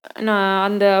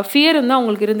அந்த ஃபியர் வந்து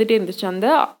அவங்களுக்கு இருந்துகிட்டே இருந்துச்சு அந்த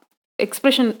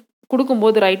எக்ஸ்பிரஷன்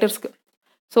கொடுக்கும்போது ரைட்டர்ஸ்க்கு.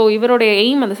 ஸோ இவருடைய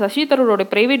எய்ம், அந்த சசி தரூரோட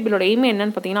ப்ரைவேட் பில்லோட எய்ம்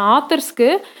என்னன்னு பார்த்தீங்கன்னா, ஆத்தர்ஸ்க்கு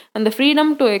அந்த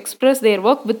freedom to express there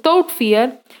work without fear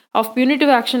of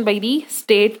punitive action by the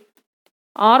state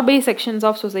R by sections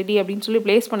of society அப்படின்னு சொல்லி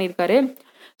பிளேஸ் பண்ணியிருக்காரு.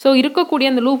 ஸோ இருக்கக்கூடிய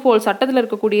அந்த லூப் ஹோல், சட்டத்தில்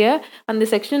இருக்கக்கூடிய அந்த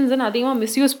செக்ஷன்ஸ் அதிகமாக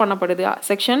மிஸ்யூஸ் பண்ணப்படுது.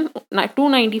 Section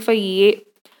 295A.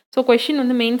 ஸோ கொஷின்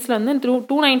வந்து மெயின்ஸில் வந்து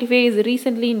 295 is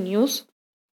recently in news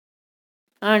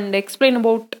and explain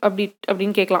about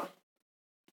அப்படின்னு கேட்கலாம்.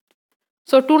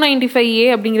 ஸோ 295A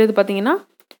அப்படிங்கிறது பார்த்தீங்கன்னா,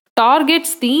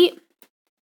 targets the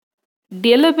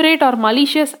deliberate R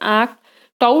malicious act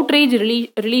to outrage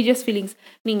religious feelings.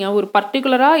 நீங்கள் ஒரு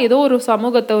பர்டிகுலராக ஏதோ ஒரு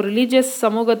சமூகத்தை, ஒரு ரிலீஜியஸ்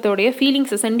சமூகத்தோடைய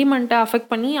ஃபீலிங்ஸை, சென்டிமெண்ட்டை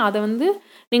அஃபெக்ட் பண்ணி அதை வந்து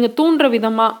நீங்கள் தூண்டுற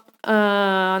விதமாக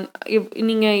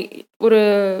நீங்கள் ஒரு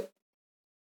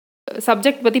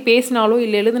சப்ஜெக்ட் பற்றி பேசினாலோ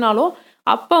இல்லை எழுதினாலோ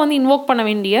அப்போ வந்து இன்வோக் பண்ண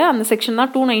வேண்டிய அந்த செக்ஷன்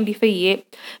தான் 295A.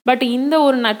 பட் இந்த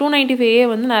ஒரு 295A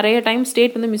வந்து நிறைய டைம்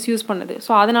ஸ்டேட் வந்து மிஸ்யூஸ் பண்ணுது.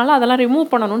 ஸோ அதனால் அதெல்லாம் ரிமூவ்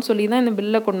பண்ணணும்னு சொல்லி தான் இந்த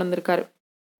பில்லை கொண்டு வந்திருக்காரு.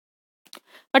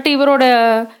 பட் இவரோட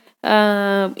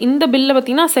இந்த பில்லை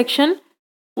பார்த்தீங்கன்னா செக்ஷன்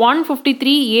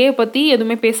 153A பற்றி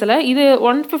எதுவுமே பேசலை. இது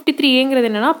 153Aங்கிறது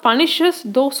என்னென்னா, punishes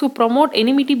those who promote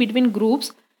enmity between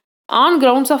groups on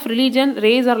grounds of religion,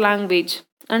 race R language.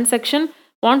 And section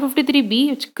 153B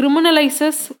which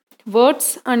criminalizes words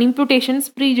and imputations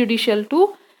prejudicial to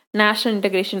national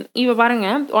integration. இவ பாருங்க,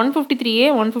 153A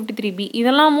 153B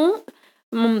இதெல்லாமும்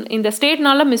இந்த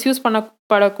ஸ்டேட்னால மிஸ்யூஸ்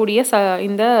பண்ணப்படக்கூடிய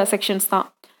இந்த செக்ஷன்ஸ் தான்.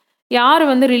 யார்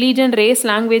வந்து ரிலீஜன், ரேஸ்,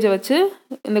 லாங்குவேஜை வச்சு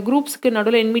இந்த குரூப்ஸ்க்கு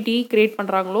நடுவில் என்மிட்டி கிரியேட்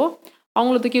பண்ணுறாங்களோ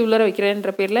அவங்கள தூக்கி உள்ளர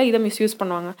வைக்கிறேன்ற பேரில் இதை மிஸ்யூஸ்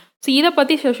பண்ணுவாங்க. ஸோ இதை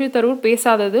பற்றி சசி தரூர்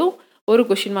பேசாதது ஒரு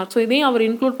கொஷின் மார்க். ஸோ இதையும் அவர்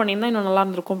இன்க்ளூட் பண்ணியிருந்தா இன்னும் நல்லா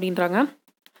இருந்திருக்கும் அப்படின்றாங்க.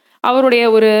 அவருடைய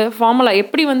ஒரு ஃபார்முலா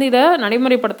எப்படி வந்து இதை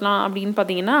நடைமுறைப்படுத்தலாம் அப்படின்னு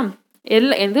பார்த்தீங்கன்னா,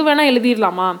 எது வேணால்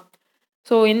எழுதிடலாமா,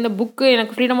 ஸோ இந்த புக்கு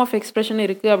எனக்கு ஃப்ரீடம் ஆஃப் எக்ஸ்பிரஷன்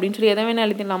இருக்குது அப்படின்னு சொல்லி எதை வேணால்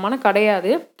எழுதிடலாமான்னு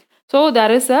கிடையாது. So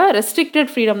there is a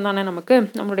restricted freedom தானே நமக்கு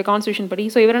நம்மளுடைய கான்ஸ்டியூஷன் படி.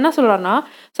 ஸோ இவர் என்ன சொல்கிறாருன்னா,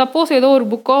 சப்போஸ் ஏதோ ஒரு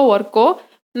புக்கோ ஒர்க்கோ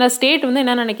இந்த ஸ்டேட் வந்து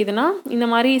என்ன நினைக்குதுன்னா, இந்த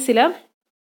மாதிரி சில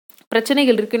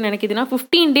பிரச்சனைகள் இருக்குதுன்னு நினைக்கிதுன்னா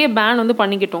 15 day பேன் வந்து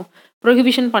பண்ணிக்கிட்டோம்,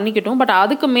 ப்ரொஹிபிஷன் பண்ணிக்கிட்டோம். பட்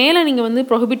அதுக்கு மேலே நீங்கள் வந்து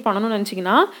ப்ரொஹிபிட் பண்ணணும்னு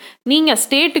நினச்சிங்கன்னா நீங்கள்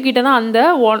ஸ்டேட்டுக்கிட்ட தான் அந்த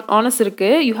ஆனஸ்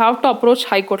இருக்குது. You have to approach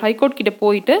high court. High court கிட்ட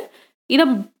போயிட்டு இதை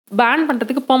பேன்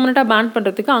பண்ணுறதுக்கு, பெர்மனெண்ட்டாக பேன்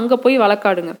பண்ணுறதுக்கு அங்கே போய்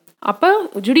வழக்காடுங்க. அப்போ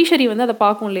ஜுடிஷரி வந்து அதை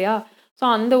பார்க்கும் இல்லையா. ஸோ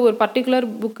அந்த ஒரு பர்டிகுலர்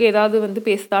புக்கு ஏதாவது வந்து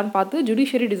பேசுதான்னு பார்த்து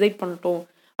ஜுடிஷரி டிசைட் பண்ணட்டும்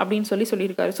அப்படின்னு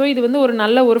சொல்லியிருக்காரு. ஸோ இது வந்து ஒரு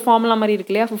நல்ல ஒரு ஃபார்முலா மாதிரி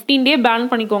இருக்கு இல்லையா. 15 day பேன்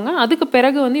பண்ணிக்கோங்க, அதுக்கு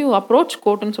பிறகு வந்து யூ அப்ரோச்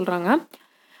கோர்ட்டுன்னு சொல்கிறாங்க.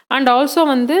 அண்ட் ஆல்சோ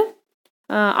வந்து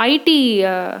ஐடி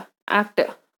ஆக்ட்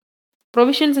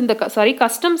ப்ரொவிஷன்ஸ் இந்த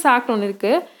கஸ்டம்ஸ் ஆக்ட் ஒன்று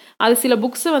இருக்குது. அது சில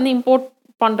புக்ஸை வந்து இம்போர்ட்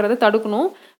பண்ணுறதை தடுக்கணும்.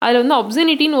 அதில் வந்து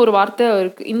அப்சனிட்டின்னு ஒரு வார்த்தை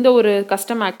இருக்குது இந்த ஒரு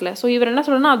கஸ்டம் ஆக்டில். ஸோ இவர் என்ன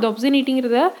சொல்கிறேன்னா, அது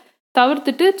அப்சனிட்டிங்கிறத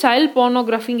தவிர்த்துட்டு சைல்ட்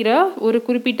போர்னோகிராஃபிங்கிற ஒரு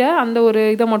குறிப்பிட்ட அந்த ஒரு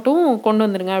இதை மட்டும் கொண்டு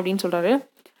வந்துடுங்க அப்படின்னு சொல்கிறாரு.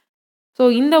 ஸோ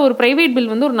இந்த ஒரு ப்ரைவேட்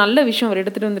பில் வந்து ஒரு நல்ல விஷயம் அவர்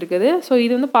எடுத்துகிட்டு வந்திருக்குது. ஸோ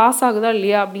இது வந்து பாஸ் ஆகுதா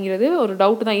இல்லையா அப்படிங்கிறது ஒரு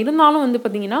டவுட் தான். இருந்தாலும் வந்து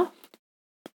பார்த்திங்கன்னா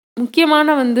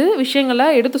முக்கியமான வந்து விஷயங்களை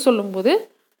எடுத்து சொல்லும்போது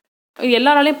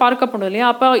எல்லாராலையும் பார்க்கப்படும் இல்லையா.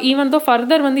 அப்போ ஈவன் தோ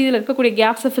ஃபர்தர் வந்து இதில் இருக்கக்கூடிய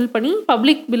கேப்ஸை ஃபில் பண்ணி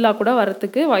பப்ளிக் பில்லாக கூட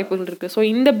வரத்துக்கு வாய்ப்புகள் இருக்குது. ஸோ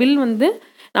இந்த பில் வந்து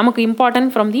நமக்கு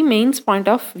important from the mains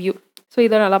point of view. So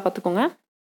இதை நல்லா பார்த்துக்கோங்க.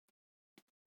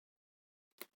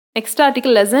 Next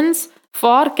article, lessons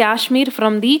for Kashmir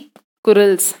from the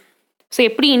குரில்ஸ். So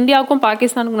எப்படி இந்தியாவுக்கும்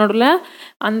பாகிஸ்தானுக்கும் நடுவில்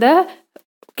அந்த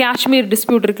காஷ்மீர்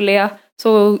டிஸ்பியூட் இருக்கு இல்லையா.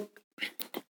 ஸோ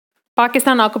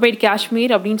பாகிஸ்தான் ஆக்குபைட்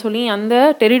காஷ்மீர் அப்படின்னு சொல்லி அந்த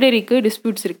டெரிட்டரிக்கு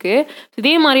டிஸ்பியூட்ஸ் இருக்குது.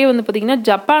 இதே மாதிரியே வந்து பார்த்திங்கன்னா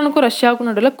ஜப்பானுக்கும் ரஷ்யாவுக்கும்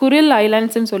நடுவில் குரில்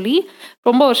ஐலாண்ட்ஸ்ன்னு சொல்லி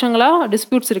ரொம்ப வருஷங்களாக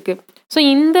டிஸ்பியூட்ஸ் இருக்குது. ஸோ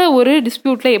இந்த ஒரு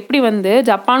டிஸ்பியூட்டில் எப்படி வந்து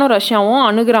ஜப்பானும் ரஷ்யாவும்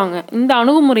அணுகுறாங்க, இந்த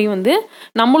அணுகுமுறை வந்து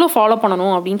நம்மளும் ஃபாலோ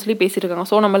பண்ணணும் அப்படின்னு சொல்லி பேசியிருக்காங்க.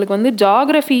 ஸோ நம்மளுக்கு வந்து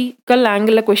ஜாகிரபிக்கல்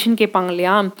ஆங்கிளில் கொஷின் கேட்பாங்க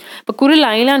இல்லையா. இப்போ குரில்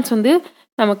ஐலாண்ட்ஸ் வந்து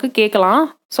நமக்கு கேட்கலாம்.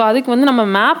 ஸோ அதுக்கு வந்து நம்ம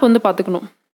மேப் வந்து பார்த்துக்கணும்.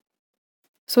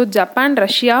 ஸோ ஜப்பான்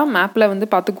ரஷ்யா மேப்பில் வந்து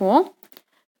பார்த்துக்குவோம்.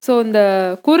 ஸோ இந்த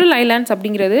குரில் ஐலாண்ட்ஸ்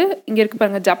அப்படிங்கிறது இங்கே இருக்குது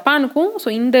பாருங்கள், ஜப்பானுக்கும் ஸோ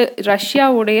இந்த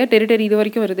ரஷ்யாவுடைய டெரிட்டரி இது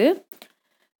வரைக்கும் வருது.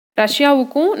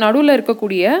 ரஷ்யாவுக்கும் நடுவில்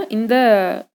இருக்கக்கூடிய இந்த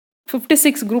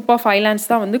 56 குரூப் ஆஃப் ஐலாண்ட்ஸ்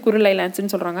தான் வந்து குரில்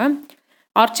ஐலாண்ட்ஸ்ன்னு சொல்கிறாங்க.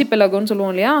 ஆர்ச்சிபெலகோன்னு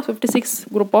சொல்லுவோம் இல்லையா. 56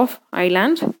 குரூப் ஆஃப்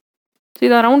ஐலாண்ட்ஸ். ஸோ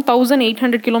இது அரௌண்ட்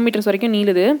 1800 கிலோமீட்டர்ஸ் வரைக்கும்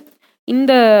நீளுது.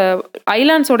 இந்த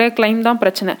ஐலாண்ட்ஸோடைய கிளைம் தான்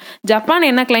பிரச்சனை. ஜப்பான்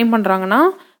என்ன கிளைம் பண்ணுறாங்கன்னா,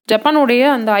 ஜப்பானுடைய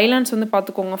அந்த ஐலாண்ட்ஸ் வந்து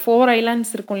பார்த்துக்கோங்க, 4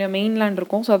 ஐலாண்ட்ஸ் இருக்கும் இல்லையா, மெயின்லேண்ட்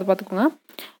இருக்கும். ஸோ அதை பார்த்துக்கோங்க.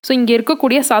 ஸோ இங்கே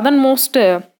இருக்கக்கூடிய சதர்ன் மோஸ்ட்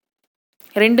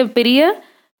 2 பெரிய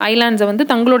ஐலாண்ட்ஸை வந்து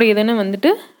தங்களுடையதுன்னு வந்துட்டு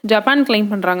ஜப்பான் கிளைம்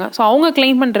பண்ணுறாங்க. ஸோ அவங்க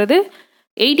கிளைம் பண்ணுறது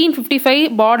 1855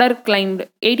 பார்டர் கிளைம்டு.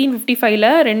 1855ல்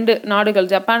 2 நாடுகள்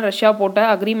ஜப்பான் ரஷ்யா போட்ட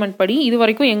அக்ரிமெண்ட் படி இது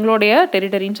வரைக்கும் எங்களுடைய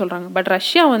டெரிட்டரின்னு சொல்கிறாங்க. பட்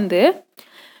ரஷ்யா வந்து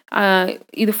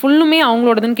இது ஃபுல்லுமே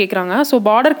அவங்களோடதுன்னு கேட்குறாங்க. So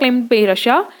border claim by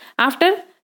Russia after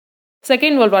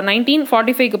second world war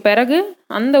 1945க்கு பிறகு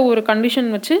அந்த ஒரு கண்டிஷன்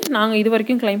வச்சு நாங்கள் இது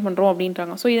வரைக்கும் கிளைம் பண்ணுறோம்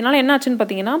அப்படின்றாங்க. ஸோ இதனால் என்ன ஆச்சுன்னு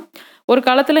பார்த்தீங்கன்னா, ஒரு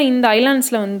காலத்தில் இந்த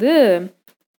ஐலாண்ட்ஸில் வந்து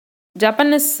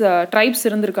ஜப்பானீஸ் ட்ரைப்ஸ்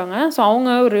இருந்திருக்காங்க. ஸோ அவங்க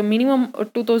ஒரு மினிமம்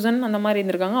 2000 அந்த மாதிரி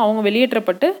இருந்திருக்காங்க. அவங்க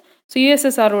வெளியேற்றப்பட்டு ஸோ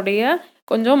யுஎஸ்எஸ்ஆருடைய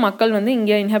கொஞ்சம் மக்கள் வந்து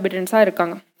இங்கே இன்ஹாபிட்டன்ஸாக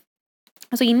இருக்காங்க.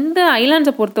 ஸோ இந்த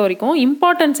ஐலாண்ட்ஸை பொறுத்த வரைக்கும்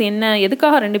இம்பார்ட்டன்ஸ் என்ன,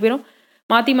 எதுக்காக ரெண்டு பேரும்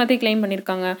மாற்றி மாற்றி கிளைம்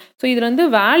பண்ணியிருக்காங்க. ஸோ இதில் வந்து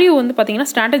வேல்யூ வந்து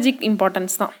பார்த்திங்கன்னா ஸ்ட்ராட்டஜிக்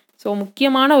இம்பார்ட்டன்ஸ் தான். ஸோ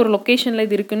முக்கியமான ஒரு லொக்கேஷனில்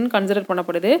இது இருக்குன்னு கன்சிடர்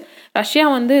பண்ணப்படுது. ரஷ்யா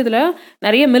வந்து இதில்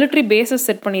நிறைய மிலிட்ரி பேஸஸ்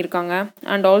செட் பண்ணியிருக்காங்க.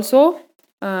 அண்ட் ஆல்சோ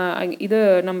இது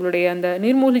நம்மளுடைய அந்த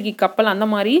நீர்மூழ்கி கப்பல் அந்த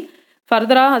மாதிரி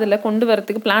ஃபர்தராக அதில் கொண்டு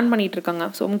வரதுக்கு பிளான் பண்ணிகிட்டு இருக்காங்க.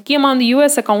 ஸோ முக்கியமாக வந்து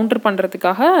யூஎஸை கவுண்டர்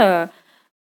பண்ணுறதுக்காக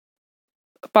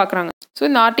பார்க்குறாங்க. ஸோ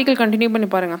இந்த ஆர்டிக்கல் கண்டினியூ பண்ணி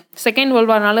பாருங்கள். செகண்ட்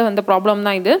வேர்ல்ட் வார்னால வந்த ப்ராப்ளம்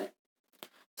தான் இது.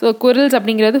 ஸோ குரில்ஸ்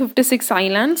அப்படிங்கிறது 56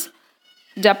 ஐலாண்ட்ஸ்.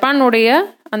 ஜப்பானுடைய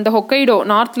அந்த ஹொக்கைடோ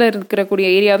நார்த்தில் இருக்கக்கூடிய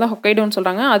ஏரியா தான் ஹொக்கைடோன்னு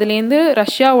சொல்கிறாங்க. அதுலேருந்து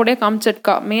ரஷ்யாவுடைய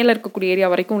காம்சட்கா மேலே இருக்கக்கூடிய ஏரியா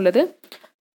வரைக்கும் உள்ளது.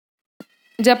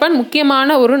 ஜப்பான்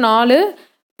முக்கியமான ஒரு 4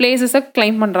 பிளேசஸை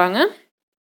கிளைம் பண்ணுறாங்க.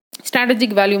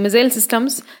 Strategic value, missile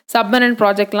systems, submarine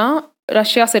ப்ராஜெக்ட்லாம்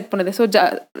Russia set பண்ணுது. ஸோ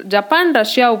ஜப்பான்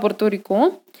ரஷ்யாவை பொறுத்த வரைக்கும்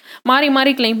மாறி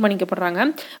மாறி கிளைம் பண்ணிக்கப்படுறாங்க.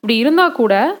 இப்படி இருந்தால்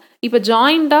கூட இப்போ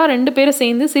ஜாயிண்டாக 2 பேரும்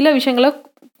சேர்ந்து சில விஷயங்களை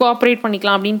கோஆப்ரேட்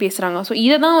பண்ணிக்கலாம் அப்படின்னு பேசுகிறாங்க. ஸோ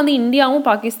இதை தான் வந்து இந்தியாவும்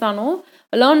பாகிஸ்தானும்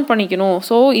லேர்ன் பண்ணிக்கணும்.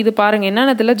 ஸோ இது பாருங்கள்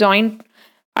என்னென்னதில் ஜாயிண்ட்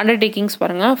அண்டர்டேக்கிங்ஸ்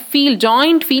பாருங்கள்.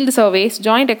 Joint field services,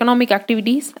 joint economic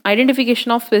activities,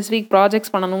 identification of specific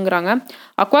projects பண்ணணுங்கிறாங்க.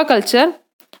 Aquaculture,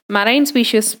 marine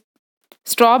species,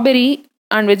 strawberry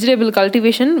and vegetable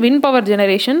cultivation, wind power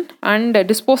generation and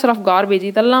disposal of garbage,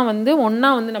 இதெல்லாம் வந்து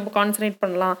ஒன்றா வந்து நம்ம கான்சன்ட்ரேட்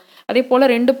பண்ணலாம். அதே போல்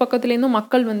 2 பக்கத்துலேருந்தும்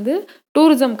மக்கள் வந்து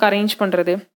டூரிசம்க்கு அரேஞ்ச்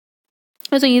பண்ணுறது.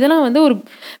 ஸோ இதெல்லாம் வந்து ஒரு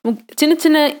சின்ன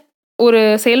சின்ன ஒரு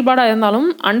செயல்பாடாக இருந்தாலும்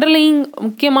அண்டர்லையிங்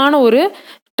முக்கியமான ஒரு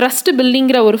ட்ரஸ்ட்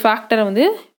பில்டிங்கிற ஒரு ஃபேக்டரை வந்து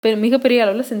மிகப்பெரிய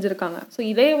அளவில் செஞ்சுருக்காங்க. ஸோ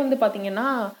இதே வந்து பார்த்திங்கன்னா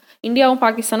இந்தியாவும்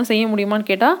பாகிஸ்தானும் செய்ய முடியுமான்னு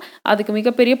கேட்டால் அதுக்கு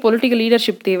மிகப்பெரிய பொலிட்டிக்கல்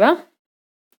லீடர்ஷிப் தேவை.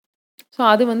 ஸோ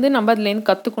அது வந்து நம்ம அதுலேருந்து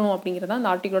கற்றுக்கணும் அப்படிங்கிறது தான்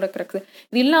அந்த ஆர்டிக்கலோட கரெக்ட்.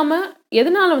 இது இல்லாமல்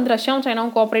எதனால் வந்து ரஷ்யாவும்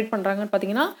சைனாவும் கோஆப்ரேட் பண்ணுறாங்கன்னு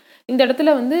பார்த்தீங்கன்னா, இந்த இடத்துல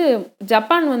வந்து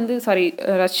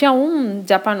ரஷ்யாவும்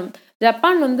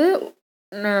ஜப்பான் வந்து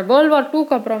வேர்ல்டு வார்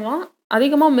 2க்கு அப்புறமா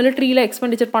அதிகமாக மிலிட்ரியில்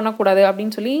எக்ஸ்பெண்டிச்சர் பண்ணக்கூடாது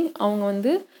அப்படின்னு சொல்லி அவங்க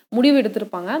வந்து முடிவு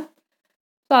எடுத்திருப்பாங்க.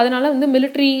 ஸோ அதனால் வந்து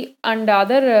மிலிட்ரி அண்ட்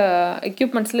அதர்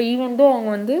எக்யூப்மெண்ட்ஸில் ஈவன் அவங்க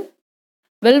வந்து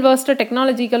வெல் வர்ஸ்டு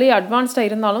டெக்னாலஜிக்கலி அட்வான்ஸ்டாக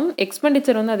இருந்தாலும்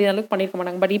எக்ஸ்பெண்டிச்சர் வந்து அதே அளவுக்கு பண்ணியிருக்க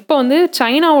மாட்டாங்க. பட் இப்போ வந்து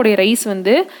சைனாவுடைய ரைஸ்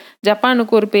வந்து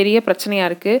ஜப்பானுக்கு ஒரு பெரிய பிரச்சனையாக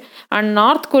இருக்குது. அண்ட்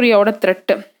நார்த் கொரியாவோட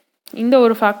த்ரெட்டு, இந்த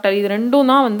ஒரு ஃபேக்டர், இது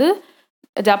ரெண்டும் தான் வந்து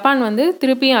ஜப்பான் வந்து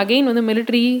திருப்பியும் அகெயின் வந்து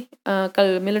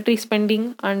military spending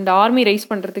and army rice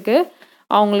பண்ணுறதுக்கு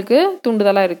அவங்களுக்கு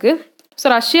தூண்டுதலாக இருக்குது. ஸோ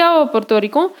ரஷ்யாவை பொறுத்த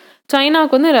வரைக்கும்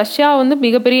சைனாவுக்கு வந்து ரஷ்யா வந்து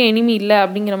மிகப்பெரிய எனிமி இல்லை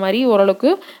அப்படிங்கிற மாதிரி ஓரளவுக்கு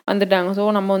வந்துட்டாங்க. ஸோ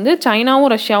நம்ம வந்து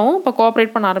சைனாவும் ரஷ்யாவும் இப்போ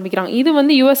கோஆப்ரேட் பண்ண ஆரம்பிக்கிறாங்க. இது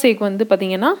வந்து யுஎஸ்ஏக்கு வந்து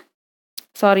பார்த்திங்கன்னா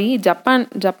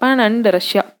ஜப்பான் அண்ட்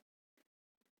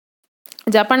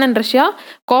ரஷ்யா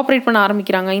கோஆப்ரேட் பண்ண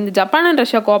ஆரம்பிக்கிறாங்க. இந்த ஜப்பான் அண்ட்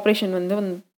ரஷ்யா கோஆப்ரேஷன் வந்து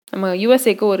நம்ம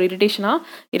யுஎஸ்ஏக்கு ஒரு இரிட்டேஷனாக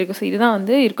இருக்குது. ஸோ இதுதான்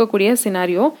வந்து இருக்கக்கூடிய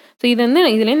சினாரியோ. ஸோ இது வந்து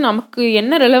இதுலேருந்து நமக்கு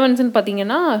என்ன ரெலவன்ஸ்ன்னு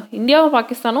பார்த்தீங்கன்னா, இந்தியாவும்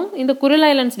பாகிஸ்தானும் இந்த குரில்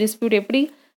ஐலாண்ட்ஸ் டிஸ்பியூட் எப்படி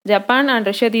ஜப்பான் அண்ட்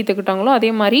ரஷ்யா தீர்த்துக்கிட்டாங்களோ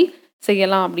அதே மாதிரி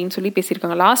செய்யலாம் அப்படின்னு சொல்லி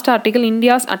பேசியிருக்காங்க. Last article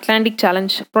India's Atlantic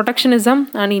challenge, protectionism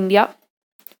and India.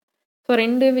 So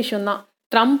 2 விஷயம்தான்.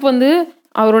 ட்ரம்ப் வந்து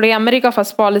அவருடைய அமெரிக்கா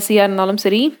ஃபர்ஸ்ட் பாலிசியாக இருந்தாலும்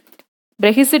சரி,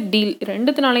 பிரெக்சிட் டீல்,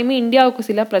 2த்துனாலையுமே இந்தியாவுக்கு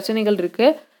சில பிரச்சனைகள்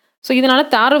இருக்குது. ஸோ இதனால்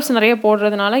டாரிஃப்ஸ் நிறைய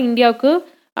போடுறதுனால இந்தியாவுக்கு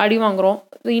அடி வாங்குகிறோம்.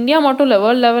 இந்தியா மட்டும் இல்லை,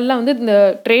 வேர்ல்டு லெவலில் வந்து இந்த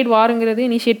ட்ரேட் வாருங்கிறது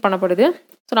இனிஷியேட் பண்ணப்படுது.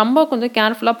 ஸோ நம்ம கொஞ்சம்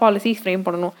கேர்ஃபுல்லாக பாலிசிஸ் ஃப்ரேம்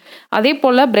பண்ணணும். அதே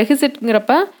போல்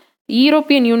பிரெக்சிட்ங்கிறப்ப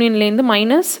யூரோப்பியன் யூனியன்லேருந்து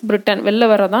மைனஸ் பிரிட்டன் வெளில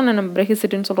வரதான் நம்ம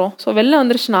பிரெக்சிட்னு சொல்கிறோம். ஸோ வெளில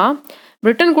வந்துருச்சுன்னா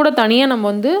பிரிட்டன் கூட தனியாக நம்ம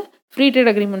வந்து ஃப்ரீ ட்ரேட்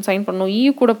அக்ரிமெண்ட் சைன் பண்ணணும்,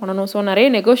 EU கூட பண்ணணும். ஸோ நிறைய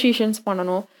நெகோசியேஷன்ஸ்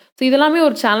பண்ணணும். ஸோ இதெல்லாமே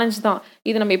ஒரு சேலஞ்ச் தான்.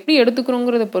 இதை நம்ம எப்படி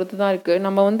எடுத்துக்கிறோங்கிறத பொறுத்து தான் இருக்குது.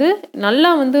 நம்ம வந்து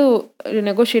நல்லா வந்து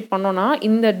நெகோஷியேட் பண்ணோன்னா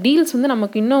இந்த டீல்ஸ் வந்து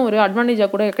நமக்கு இன்னும் ஒரு அட்வான்டேஜாக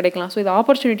கூட கிடைக்கலாம். ஸோ இது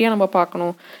ஆப்பர்ச்சுனிட்டியாக நம்ம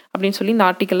பார்க்கணும் அப்படின்னு சொல்லி இந்த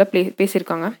ஆர்டிக்கலில்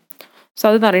பேசியிருக்காங்க. ஸோ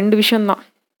அதுதான் 2 விஷயம்தான்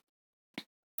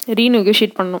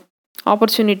ரீநெகோஷியேட் பண்ணணும்,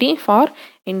 ஆப்பர்ச்சுனிட்டி ஃபார்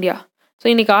இந்தியா. ஸோ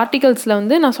இன்றைக்கி ஆர்டிகல்ஸில்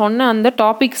வந்து நான் சொன்ன அந்த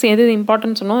டாபிக்ஸ் எது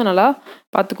இம்பார்ட்டன்ட் சொன்னோம் நல்லா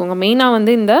பார்த்துக்கோங்க. மெயினாக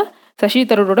வந்து இந்த Sasi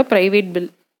தரூரோட private bill.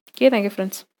 Okay, thank you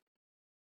friends.